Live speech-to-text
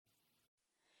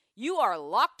You are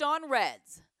Locked On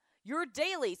Reds, your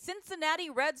daily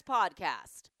Cincinnati Reds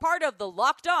podcast. Part of the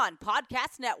Locked On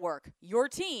Podcast Network, your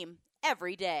team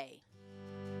every day.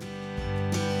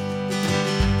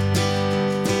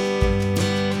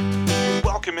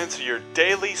 Welcome into your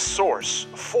daily source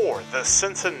for the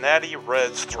Cincinnati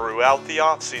Reds throughout the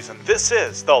offseason. This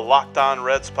is the Locked On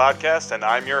Reds podcast, and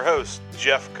I'm your host,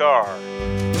 Jeff Carr.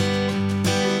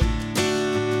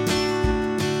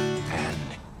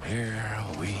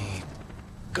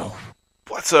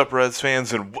 What's up, Reds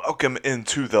fans, and welcome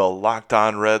into the Locked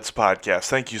On Reds podcast.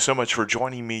 Thank you so much for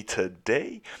joining me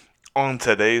today. On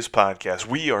today's podcast,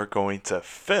 we are going to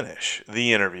finish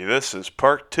the interview. This is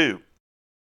part 2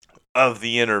 of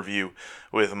the interview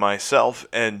with myself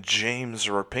and James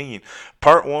Rapien.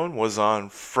 Part 1 was on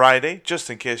Friday. Just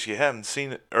in case you haven't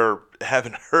seen it or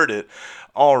haven't heard it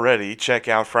already, check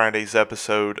out Friday's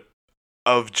episode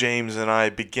of James and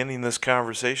I beginning this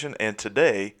conversation, and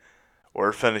today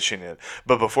we're finishing it.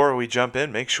 But before we jump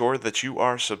in, make sure that you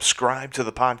are subscribed to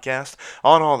the podcast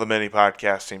on all the many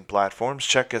podcasting platforms.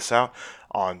 Check us out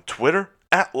on Twitter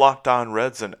at Locked On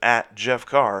Reds and at Jeff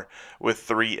Carr with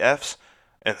 3 F's.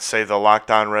 And say the Locked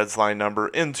On Reds line number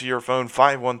into your phone,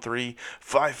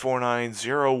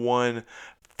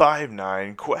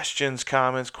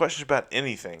 513-549-0159. Questions about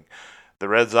anything. The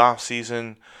Reds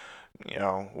offseason,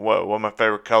 what my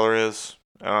favorite color is.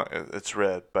 It's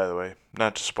red, by the way.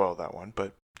 Not to spoil that one,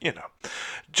 but,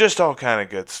 just all kind of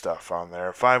good stuff on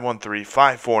there.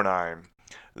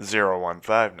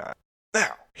 513-549-0159.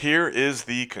 Now, here is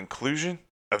the conclusion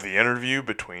of the interview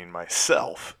between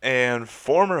myself and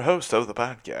former host of the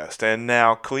podcast, and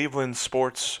now Cleveland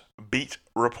sports beat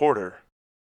reporter,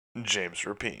 James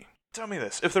Rapien. Tell me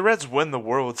this, if the Reds win the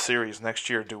World Series next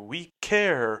year, do we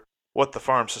care what the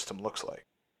farm system looks like?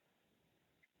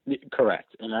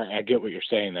 Correct, and I get what you're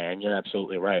saying there, and you're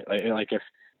absolutely right. Like if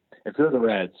you're the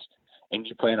Reds and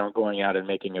you plan on going out and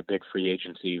making a big free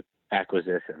agency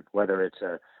acquisition, whether it's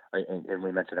and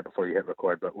we mentioned it before you hit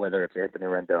record, but whether it's Anthony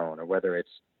Rendon or whether it's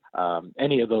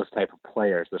any of those type of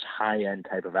players, those high-end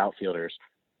type of outfielders,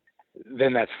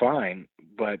 then that's fine,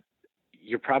 but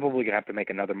you're probably going to have to make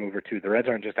another move or two. The Reds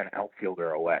aren't just an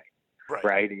outfielder away.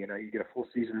 Right. You get a full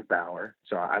season of Bauer.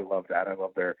 So I love that. I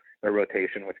love their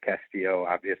rotation with Castillo,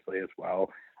 obviously, as well.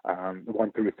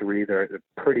 1 through 3, they're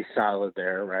pretty solid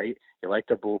there, right? You like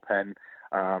their bullpen.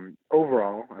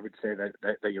 Overall, I would say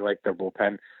that you like their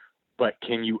bullpen, but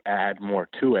can you add more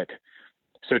to it?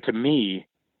 So to me,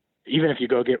 even if you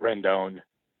go get Rendon,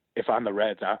 if I'm the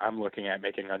Reds, I'm looking at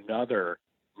making another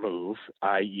move,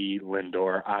 i.e.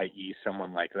 Lindor, i.e.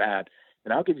 someone like that.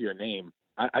 And I'll give you a name.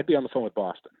 I'd be on the phone with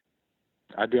Boston.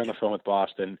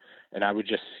 And I would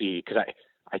just see, because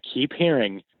I keep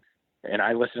hearing, and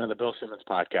I listen to the Bill Simmons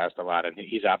podcast a lot, and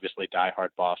he's obviously diehard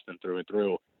Boston through and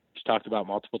through. He's talked about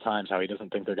multiple times how he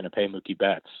doesn't think they're going to pay Mookie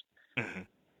Betts. Mm-hmm.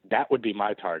 That would be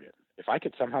my target. If I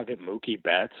could somehow get Mookie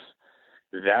Betts,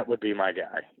 that would be my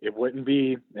guy. It wouldn't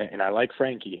be, and I like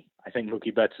Frankie. I think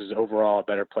Mookie Betts is overall a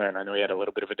better player, and I know he had a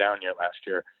little bit of a down year last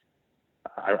year.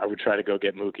 I would try to go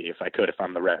get Mookie if I could, if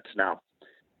I'm the Reds. Now,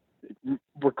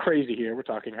 we're crazy here. We're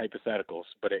talking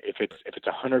hypotheticals, but if it's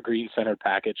a Hunter Green centered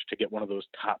package to get one of those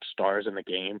top stars in the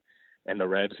game, and the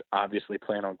Reds obviously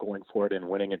plan on going for it and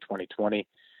winning in 2020,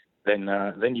 then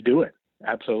you do it.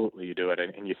 Absolutely, you do it,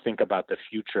 and you think about the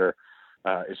future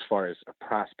as far as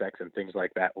prospects and things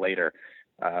like that later,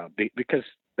 because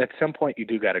at some point you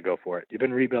do got to go for it. You've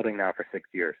been rebuilding now for 6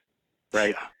 years,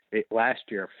 right? Yeah. Last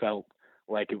year felt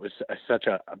like it was such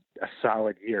a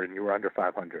solid year, and you were under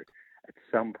 500. At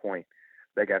some point,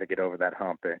 they got to get over that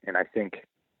hump, and I think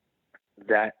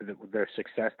that their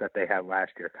success that they had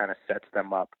last year kind of sets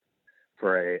them up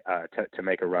for to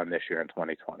make a run this year in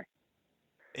 2020.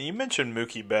 And you mentioned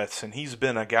Mookie Betts, and he's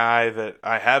been a guy that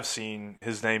I have seen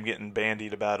his name getting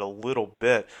bandied about a little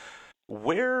bit.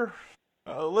 Where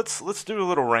let's do a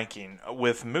little ranking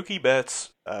with Mookie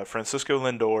Betts, Francisco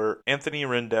Lindor, Anthony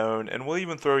Rendon, and we'll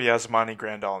even throw Yasmani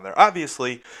Grandal in there.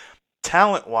 Obviously,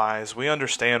 talent-wise, we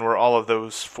understand where all of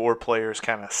those 4 players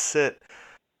kind of sit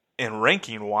in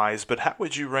ranking-wise, but how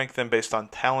would you rank them based on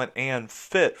talent and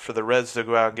fit for the Reds to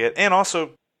go out and get, and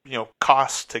also,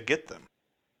 costs to get them?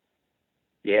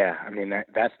 Yeah, I mean,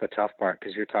 that's the tough part,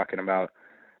 because you're talking about,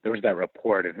 there was that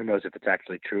report, and who knows if it's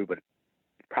actually true, but it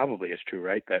probably is true,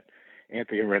 right, that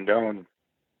Anthony Rendon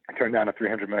turned down a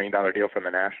 $300 million deal from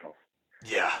the Nationals.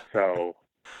 Yeah. So,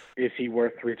 is he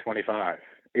worth $325?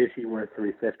 Is he worth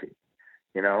 $350?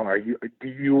 Do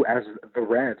you, as the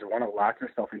Reds, want to lock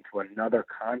yourself into another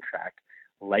contract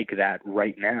like that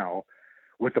right now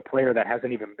with a player that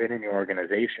hasn't even been in your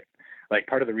organization? Like,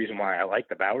 part of the reason why I like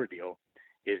the Bauer deal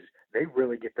is they really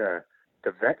really get to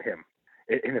vet him.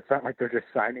 And it's not like they're just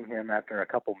signing him after a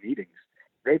couple meetings.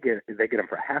 They get him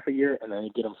for half a year, and then they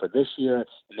get him for this year,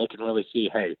 and they can really see,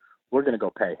 hey, we're going to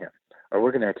go pay him, or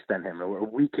we're going to extend him, or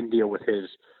we can deal with his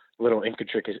little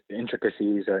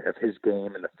intricacies of his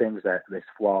game and the things that his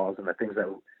flaws and the things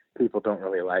that people don't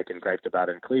really like and griped about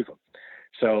in Cleveland.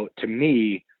 So to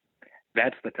me,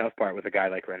 that's the tough part with a guy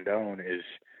like Rendon is,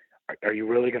 are you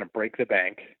really going to break the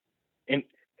bank? And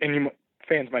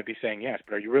fans might be saying yes,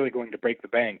 but are you really going to break the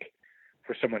bank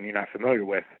for someone you're not familiar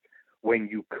with when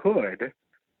you could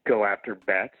go after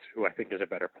Betts, who I think is a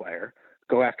better player,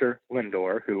 go after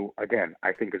Lindor, who, again,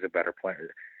 I think is a better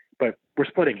player. But we're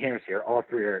splitting hairs here. All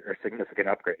three are significant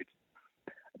upgrades.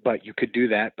 But you could do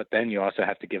that, but then you also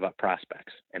have to give up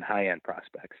prospects and high-end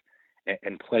prospects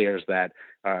and players that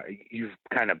you've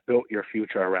kind of built your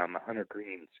future around, the Hunter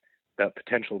Greens, the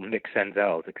potential Nick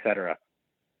Senzels, et cetera.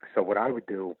 So what I would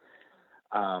do,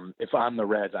 if I'm the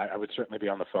Reds, I would certainly be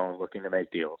on the phone looking to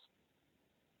make deals.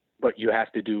 But you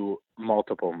have to do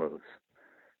multiple moves.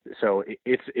 So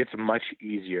it's much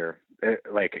easier.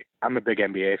 Like, I'm a big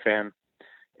NBA fan,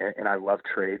 and I love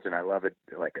trades, and I love it,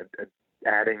 like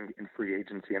adding in free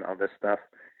agency and all this stuff.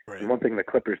 Right. And one thing the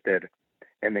Clippers did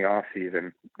in the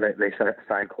offseason, they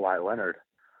signed Kawhi Leonard.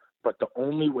 But the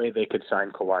only way they could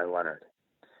sign Kawhi Leonard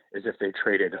is if they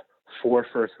traded 4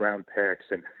 first-round picks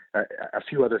and a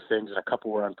few other things, and a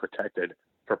couple were unprotected,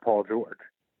 for Paul George.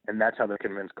 And that's how they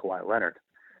convinced Kawhi Leonard.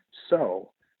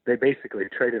 So they basically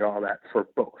traded all that for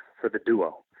both, for the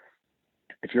duo.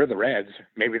 If you're the Reds,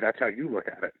 maybe that's how you look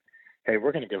at it. Hey,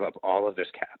 we're going to give up all of this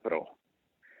capital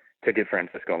to get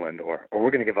Francisco Lindor, or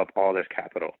we're going to give up all this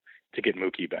capital to get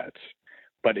Mookie Betts.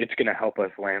 But it's going to help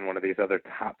us land one of these other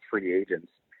top free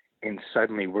agents. And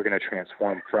suddenly we're going to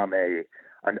transform from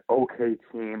an okay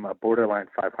team, a borderline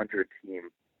 500 team,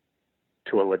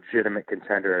 to a legitimate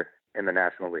contender in the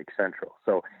National League Central.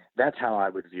 So that's how I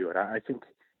would view it. I think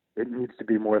it needs to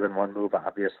be more than one move,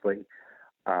 obviously.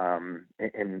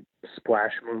 And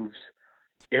splash moves,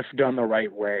 if done the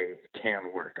right way,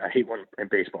 can work. I hate when in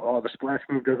baseball, the splash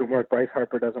move doesn't work, Bryce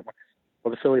Harper doesn't work.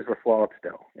 Well, the Phillies were flawed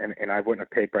still, and I wouldn't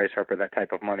have paid Bryce Harper that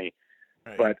type of money.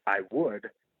 Right. But I would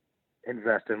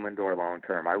invest in Lindor long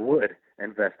term. I would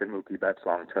invest in Mookie Betts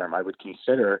long term. I would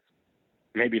consider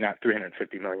maybe not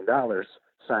 $350 million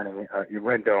signing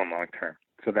Rendon long term.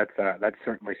 So that's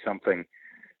certainly something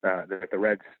that the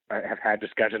Reds have had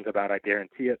discussions about. I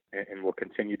guarantee it, and will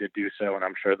continue to do so. And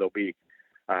I'm sure there'll be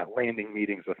landing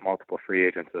meetings with multiple free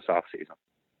agents this offseason.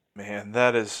 Man,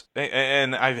 that is,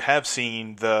 and I have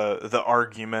seen the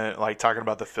argument, like talking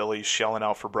about the Phillies shelling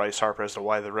out for Bryce Harper as to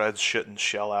why the Reds shouldn't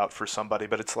shell out for somebody,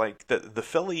 but it's like the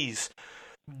Phillies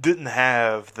didn't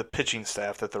have the pitching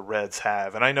staff that the Reds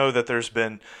have, and I know that there's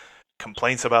been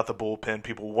complaints about the bullpen,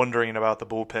 people wondering about the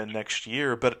bullpen next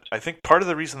year, but I think part of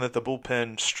the reason that the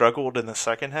bullpen struggled in the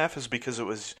second half is because it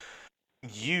was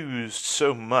used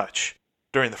so much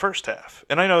during the first half.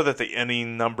 And I know that the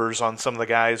inning numbers on some of the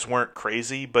guys weren't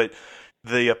crazy, but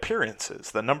the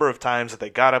appearances, the number of times that they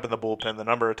got up in the bullpen, the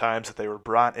number of times that they were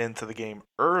brought into the game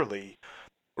early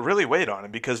really weighed on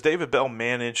him, because David Bell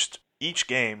managed each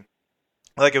game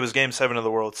like it was Game 7 of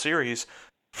the World Series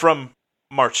from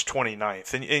March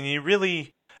 29th. And you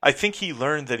really, I think he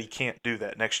learned that he can't do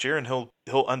that next year, and he'll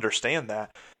understand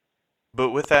that.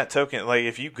 But with that token, like,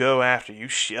 if you go after, you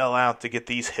shell out to get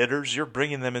these hitters, you're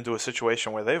bringing them into a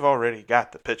situation where they've already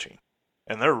got the pitching,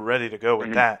 and they're ready to go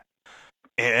with that.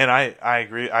 And I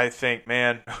agree. I think,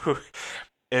 man,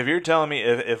 if you're telling me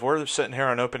if we're sitting here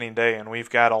on opening day and we've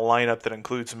got a lineup that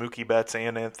includes Mookie Betts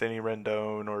and Anthony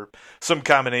Rendon or some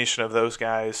combination of those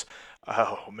guys,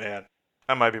 oh, man,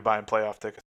 I might be buying playoff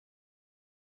tickets.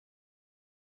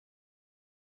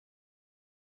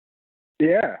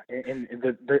 Yeah, and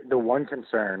the one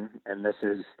concern, and this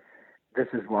is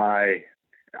why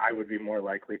I would be more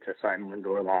likely to sign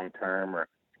Lindor long term or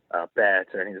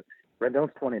Betts or anything.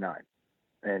 Rendon's 29,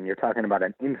 and you're talking about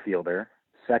an infielder,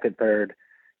 second, third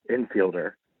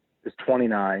infielder is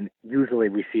 29. Usually,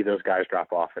 we see those guys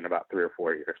drop off in about 3 or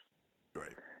 4 years. Right.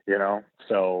 You know,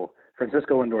 so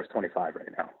Francisco Lindor's 25 right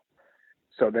now.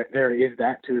 So there is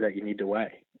that too that you need to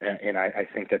weigh, and I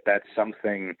think that's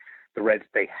something. The Reds,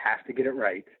 they have to get it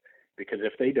right, because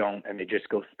if they don't and they just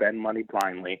go spend money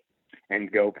blindly and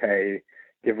go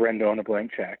give Rendon a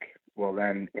blank check, well,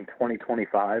 then in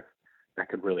 2025, that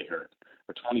could really hurt.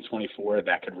 Or 2024,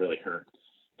 that could really hurt.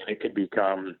 And it could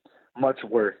become much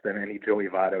worse than any Joey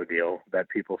Votto deal that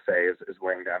people say is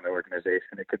weighing down the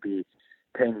organization. It could be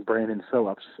paying Brandon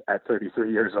Phillips at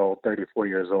 33 years old, 34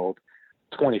 years old,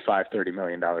 $25-30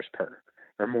 million per,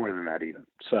 or more than that even.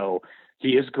 So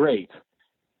he is great.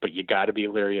 but you got to be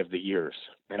leery of the years.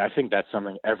 And I think that's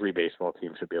something every baseball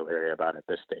team should be leery about at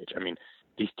this stage. I mean,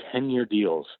 these 10-year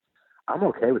deals, I'm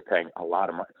okay with paying a lot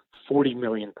of money, $40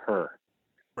 million per.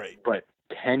 Right. But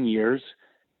 10 years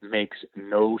makes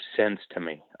no sense to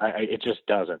me. It just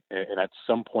doesn't. And at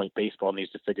some point, baseball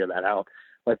needs to figure that out.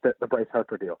 Like the Bryce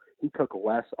Harper deal, he took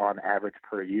less on average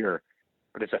per year,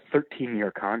 but it's a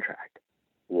 13-year contract.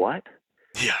 What?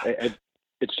 Yeah.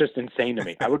 It's just insane to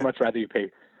me. I would much rather you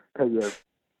pay you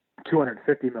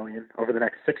 $250 million over the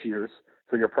next 6 years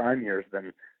for your prime years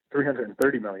than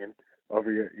 $330 million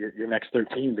over your next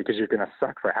 13, because you're going to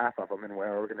suck for half of them and wear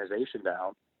our organization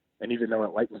down. And even though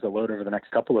it lightens the load over the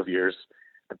next couple of years,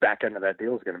 the back end of that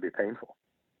deal is going to be painful.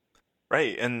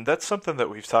 Right, and that's something that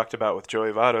we've talked about with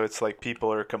Joey Votto. It's like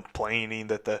people are complaining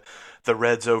that the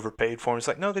Reds overpaid for him. It's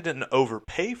like, no, they didn't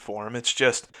overpay for him. It's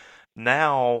just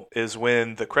now is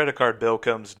when the credit card bill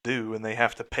comes due and they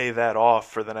have to pay that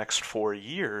off for the next 4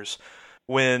 years.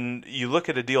 When you look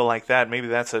at a deal like that, maybe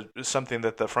that's something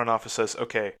that the front office says,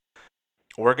 okay,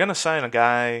 we're going to sign a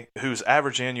guy whose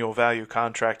average annual value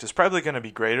contract is probably going to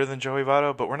be greater than Joey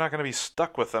Votto, but we're not going to be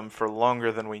stuck with him for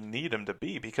longer than we need him to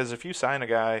be. Because if you sign a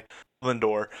guy,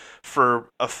 Lindor, for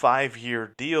a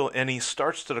 5-year deal and he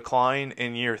starts to decline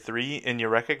in year 3 and you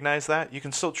recognize that, you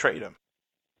can still trade him.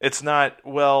 It's not,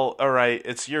 well, all right,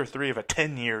 it's year 3 of a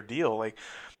 10-year deal. Like,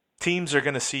 teams are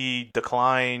going to see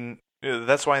decline.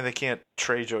 That's why they can't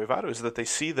trade Joey Votto, is that they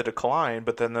see the decline,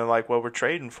 but then they're like, well, we're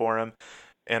trading for him,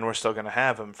 and we're still going to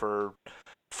have him for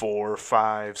 4,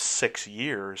 5, 6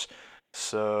 years.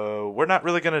 So we're not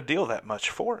really going to deal that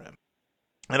much for him.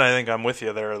 And I think I'm with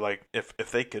you there. Like, if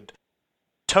they could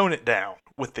tone it down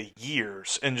with the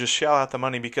years and just shell out the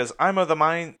money, because I'm of the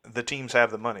mind the teams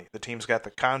have the money. The teams got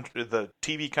the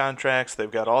TV contracts. They've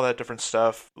got all that different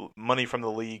stuff, money from the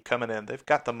league coming in. They've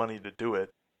got the money to do it.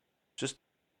 Just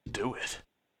do it.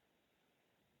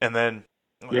 And then,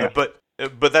 yeah. But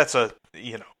that's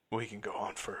we can go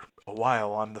on for a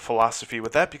while on the philosophy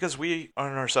with that, because we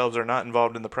ourselves are not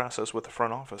involved in the process with the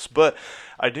front office. But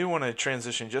I do want to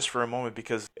transition just for a moment,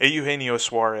 because Eugenio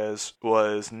Suarez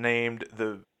was named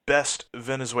the best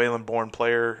Venezuelan-born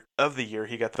player of the year.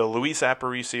 He got the Luis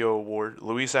Aparicio Award.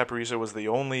 Luis Aparicio was the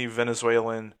only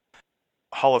Venezuelan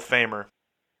Hall of Famer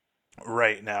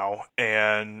right now.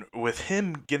 And with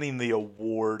him getting the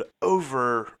award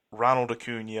over Ronald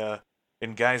Acuna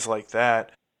and guys like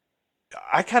that,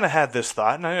 I kind of had this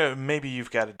thought, and maybe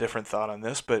you've got a different thought on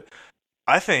this, but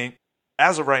I think,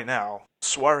 as of right now,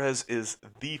 Suarez is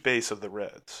the face of the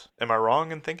Reds. Am I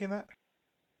wrong in thinking that?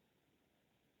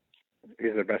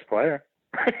 He's their best player.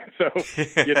 So,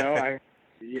 I'm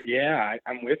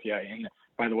with you. And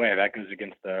by the way, that goes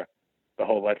against the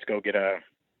whole let's go get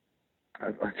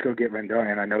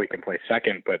Rendon. And I know he can play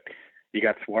second, but you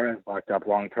got Suarez locked up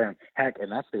long term. Heck, and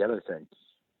that's the other thing.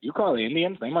 You call the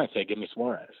Indians, they might say, give me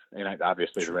Suarez. And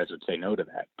obviously the Reds would say no to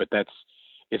that. But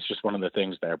it's just one of the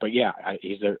things there. But yeah,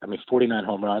 he's there. 49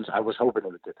 home runs. I was hoping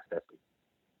he would get to 50.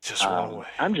 Just one away.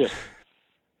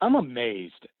 I'm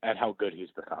amazed at how good he's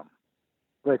become.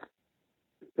 Like,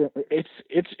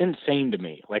 it's insane to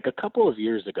me. Like, a couple of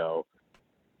years ago,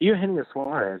 Eugenio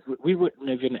Suarez, we wouldn't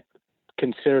even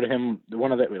considered him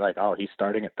one of the, like, oh, he's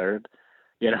starting at third.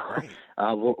 Right.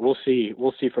 We'll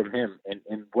see from him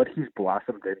and what he's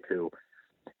blossomed into.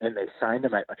 And they signed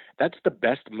him. That's the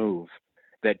best move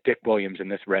that Dick Williams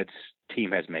and this Reds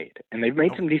team has made. And they've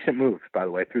made some decent moves, by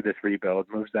the way, through this rebuild,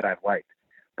 moves that I've liked.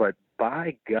 But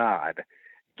by God,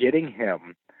 getting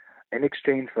him in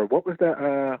exchange for what was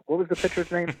the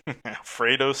pitcher's name?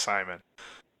 Alfredo Simon.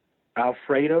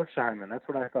 Alfredo Simon. That's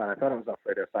what I thought. I thought it was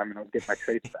Alfredo Simon. I was getting my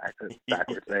traits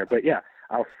backwards there. But yeah,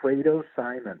 Alfredo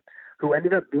Simon, who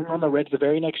ended up being on the Reds the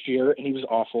very next year, and he was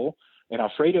awful. And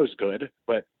Alfredo's good,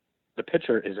 but the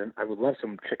pitcher isn't. I would love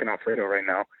some chicken Alfredo right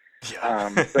now.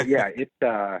 Yeah. But yeah,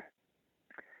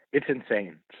 it's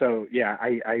insane. So yeah,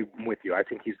 I'm with you. I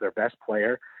think he's their best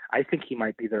player. I think he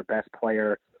might be their best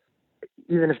player,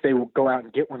 even if they go out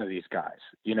and get one of these guys.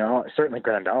 Certainly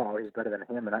Grandal, he's better than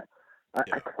him, and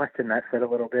I question that fit a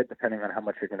little bit, depending on how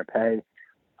much you're going to pay.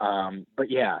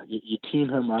 But yeah, you team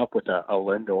him up with a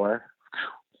Lindor.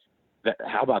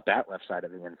 How about that left side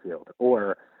of the infield,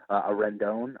 or a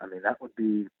Rendon? I mean,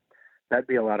 that'd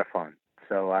be a lot of fun.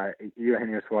 So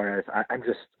Eugenio Suarez,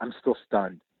 I'm still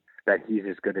stunned that he's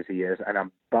as good as he is, and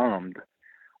I'm bummed,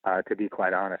 to be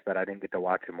quite honest, that I didn't get to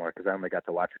watch him more, because I only got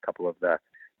to watch a couple of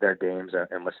their games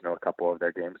and listen to a couple of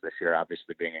their games this year,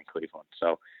 obviously being in Cleveland.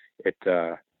 So it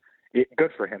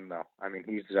good for him though. I mean,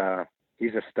 he's a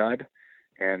stud,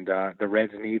 and the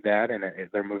Reds need that, and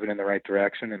they're moving in the right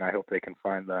direction. And I hope they can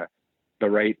find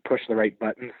push the right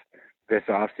buttons this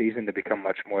off season to become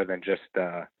much more than just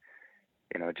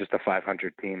just a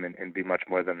 500 team and be much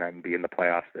more than that and be in the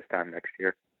playoffs this time next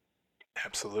year.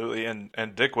 Absolutely,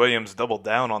 and Dick Williams doubled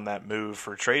down on that move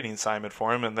for trading Simon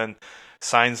for him, and then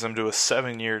signs him to a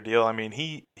 7-year deal. I mean,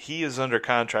 he is under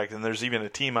contract, and there's even a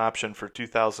team option for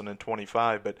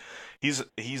 2025. But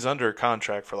he's under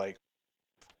contract for like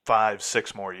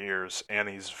 5-6 more years, and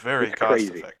he's very cost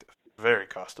effective. Very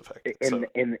cost effective.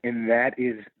 And that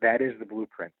is the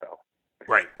blueprint, though.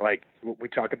 Right. Like we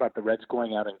talk about the Reds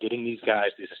going out and getting these guys,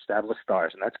 these established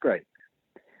stars, and that's great.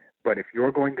 But if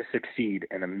you're going to succeed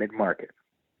in a mid-market,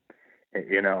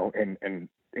 and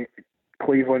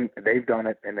Cleveland, they've done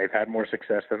it, and they've had more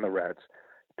success than the Reds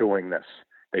doing this.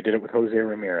 They did it with Jose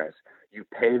Ramirez. You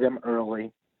pay them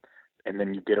early, and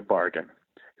then you get a bargain.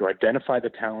 You identify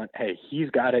the talent. Hey, he's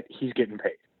got it. He's getting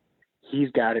paid. He's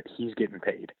got it. He's getting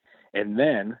paid. And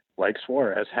then, like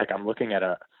Suarez, heck, I'm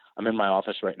in my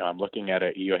office right now. I'm looking at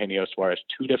a Eugenio Suarez,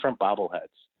 2 different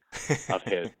bobbleheads of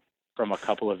his from a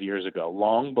couple of years ago,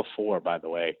 long before, by the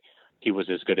way, he was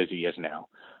as good as he is now.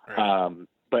 Right.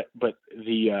 But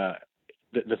the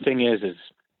thing is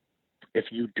if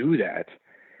you do that,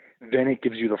 then it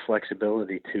gives you the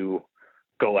flexibility to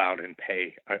go out and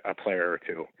pay a player or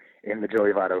two. In the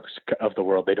Joey Vottos of the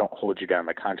world, they don't hold you down.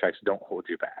 The contracts don't hold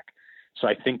you back. So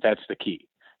I think that's the key.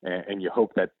 And you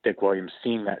hope that Dick Williams,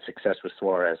 seeing that success with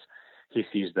Suarez, he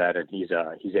sees that and he's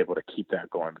able to keep that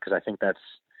going, because I think that's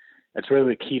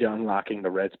really the key to unlocking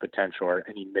the Reds' potential, or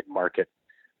any mid-market,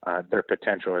 their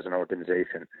potential as an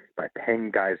organization, by paying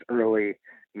guys early,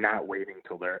 not waiting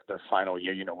till their final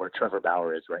year. Where Trevor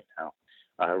Bauer is right now,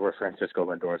 where Francisco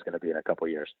Lindor is going to be in a couple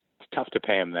of years. It's tough to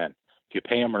pay him then. If you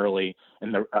pay him early,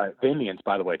 and the Indians,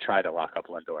 by the way, tried to lock up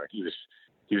Lindor. He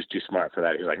was too smart for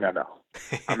that. He was like, no,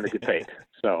 I'm going to get paid.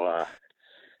 So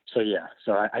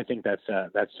I think that's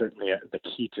certainly the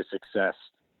key to success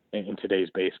in today's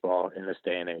baseball in this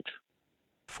day and age.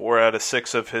 4 out of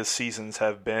 6 of his seasons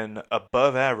have been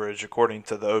above average, according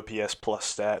to the OPS Plus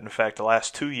stat. In fact, the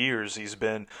last 2 years he's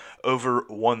been over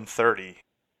 130.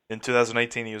 In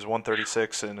 2018 he was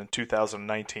 136, and in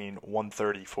 2019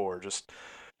 134. Just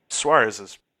Suarez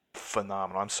is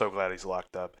phenomenal. I'm so glad he's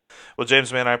locked up. Well,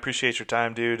 James, man, I appreciate your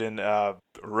time, dude. And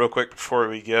real quick before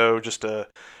we go, just a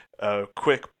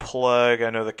quick plug.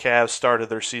 I know the Cavs started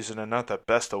their season in not the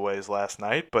best of ways last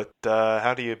night, but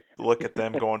how do you look at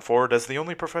them going forward as the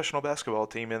only professional basketball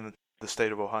team in the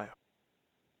state of Ohio?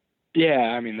 Yeah,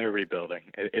 I mean, they're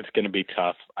rebuilding. It's going to be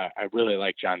tough. I really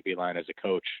like John Beilein as a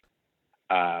coach.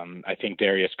 I think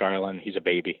Darius Garland, he's a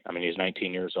baby. I mean, he's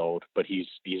 19 years old, but he's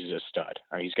a stud.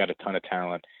 I mean, he's got a ton of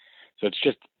talent. So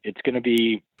it's going to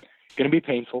be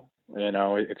painful.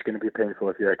 It's going to be painful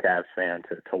if you're a Cavs fan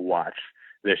to watch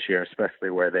this year, especially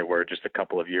where they were just a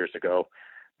couple of years ago,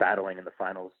 battling in the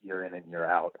finals year in and year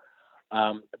out.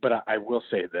 But I will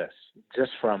say this,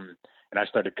 and I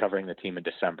started covering the team in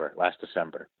last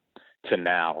December, to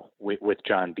now with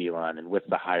John Beilein and with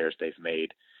the hires they've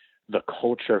made, the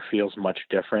culture feels much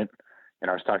different.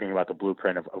 And I was talking about the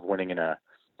blueprint of winning in a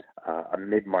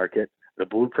mid-market. The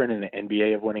blueprint in the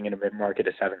NBA of winning in a mid-market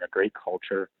is having a great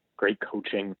culture, great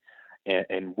coaching,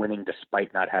 and winning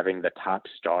despite not having the top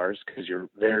stars, because you're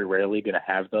very rarely going to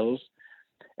have those.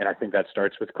 And I think that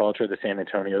starts with culture. The San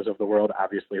Antonios of the world,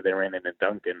 obviously they ran into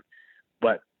Duncan,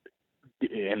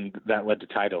 and that led to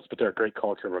titles, but they're a great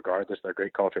culture regardless. They're a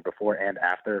great culture before and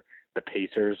after. The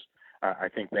Pacers, I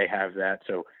think they have that.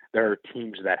 So there are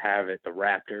teams that have it. The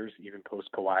Raptors, even post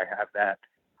Kawhi, have that.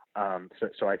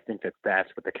 So I think that's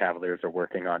what the Cavaliers are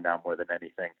working on now more than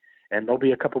anything. And there'll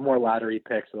be a couple more lottery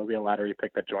picks. There'll be a lottery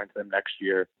pick that joins them next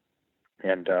year,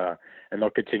 and they'll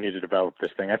continue to develop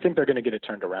this thing. I think they're going to get it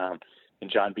turned around,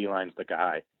 and John Beilein's the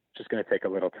guy. It's just going to take a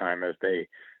little time as they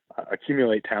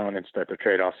accumulate talent and start to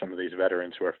trade off some of these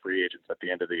veterans who are free agents at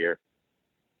the end of the year.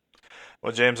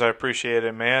 Well, James, I appreciate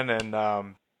it, man. And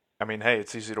I mean, hey,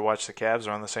 it's easy to watch the Cavs.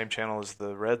 They're on the same channel as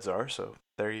the Reds are, so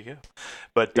there you go.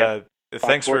 But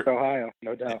thanks for Ohio,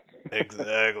 no doubt.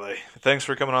 Exactly. Thanks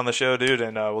for coming on the show, dude,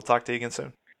 and we'll talk to you again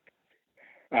soon.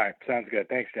 All right, sounds good.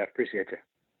 Thanks, Jeff. Appreciate you.